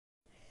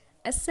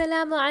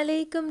Assalamu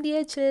alaikum,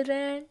 dear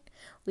children.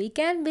 We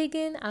can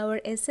begin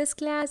our SS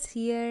class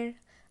here.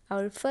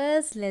 Our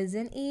first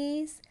lesson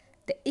is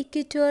the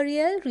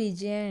Equatorial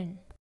region.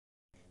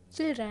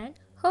 Children,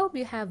 hope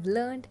you have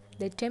learned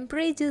the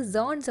temperature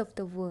zones of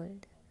the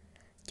world.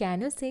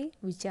 Can you say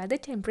which are the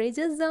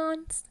temperature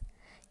zones?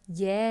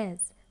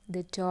 Yes,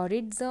 the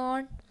torrid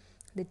zone,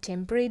 the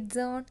temperate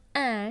zone,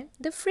 and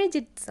the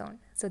frigid zone.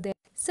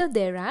 So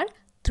there are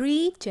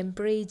three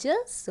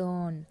temperature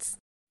zones.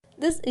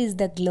 This is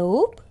the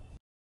globe.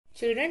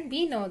 Children,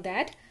 we know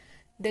that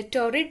the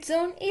torrid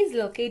zone is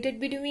located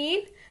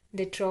between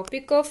the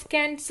Tropic of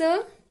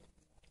Cancer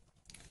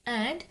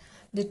and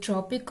the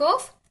Tropic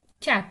of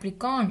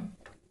Capricorn.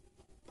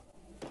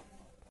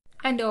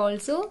 And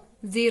also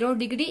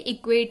 0-degree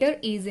equator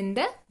is in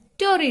the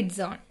torrid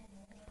zone.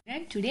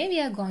 And today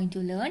we are going to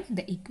learn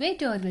the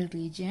equatorial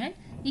region.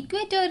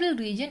 Equatorial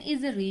region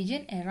is the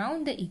region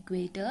around the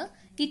equator.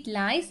 It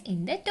lies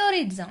in the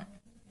torrid zone.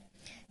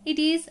 It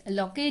is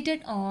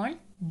located on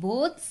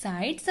both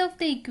sides of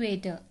the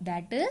equator.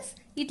 That is,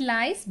 it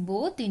lies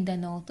both in the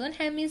northern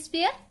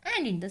hemisphere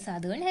and in the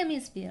southern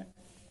hemisphere.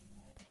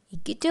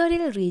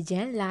 Equatorial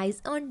region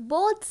lies on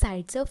both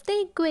sides of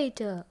the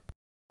equator.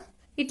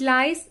 It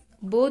lies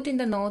both in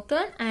the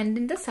northern and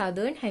in the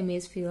southern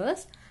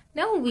hemispheres.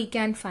 Now we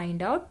can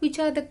find out which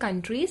are the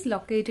countries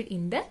located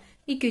in the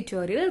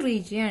equatorial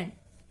region.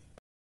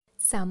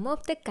 Some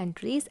of the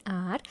countries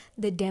are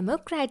the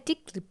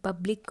Democratic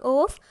Republic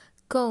of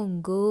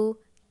Congo,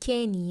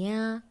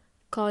 Kenya,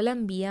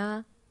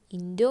 Colombia,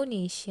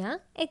 Indonesia,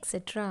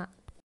 etc.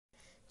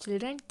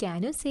 Children,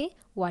 can you say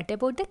what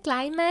about the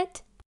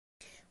climate?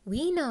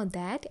 We know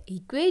that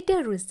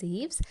equator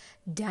receives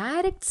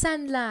direct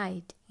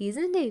sunlight,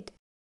 isn't it?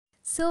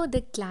 So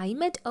the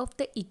climate of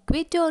the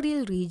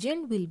equatorial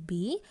region will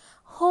be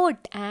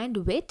hot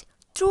and wet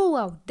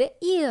throughout the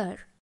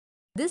year.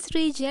 This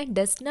region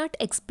does not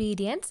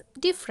experience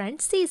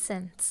different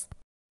seasons.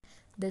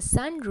 The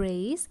sun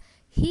rays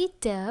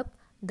heat up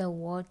the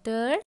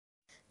water.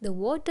 The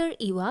water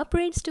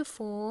evaporates to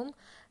form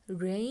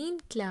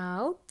rain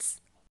clouds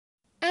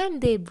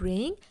and they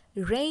bring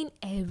rain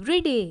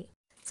every day.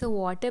 So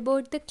what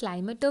about the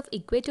climate of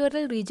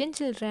equatorial region,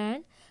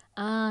 children?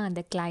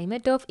 The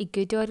climate of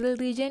equatorial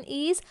region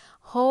is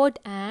hot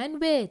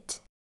and wet.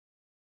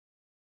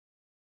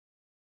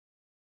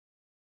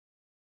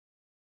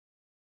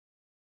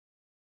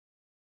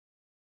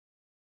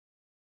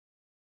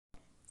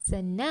 So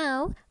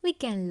now we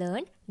can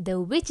learn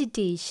the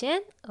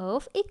vegetation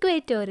of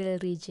equatorial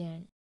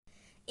region.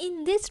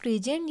 In this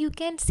region you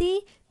can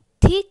see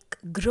thick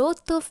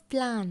growth of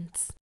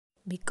plants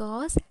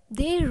because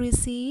they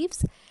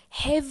receives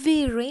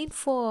heavy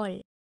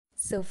rainfall.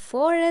 So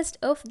forests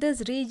of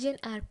this region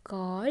are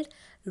called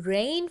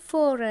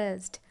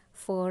rainforest.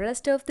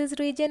 Forests of this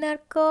region are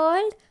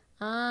called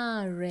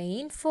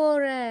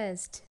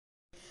rainforest.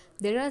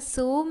 There are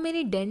so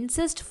many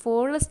densest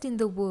forests in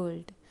the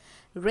world.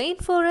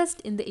 Rainforests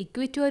in the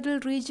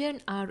equatorial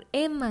region are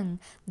among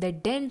the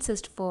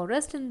densest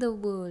forests in the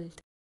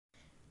world.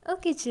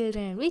 Okay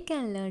children, we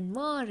can learn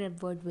more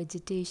about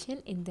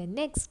vegetation in the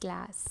next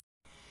class.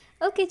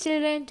 Okay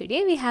children,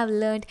 today we have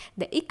learned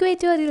the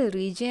equatorial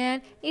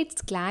region,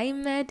 its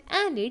climate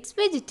and its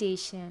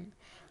vegetation.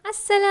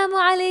 Assalamu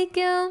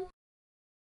alaikum.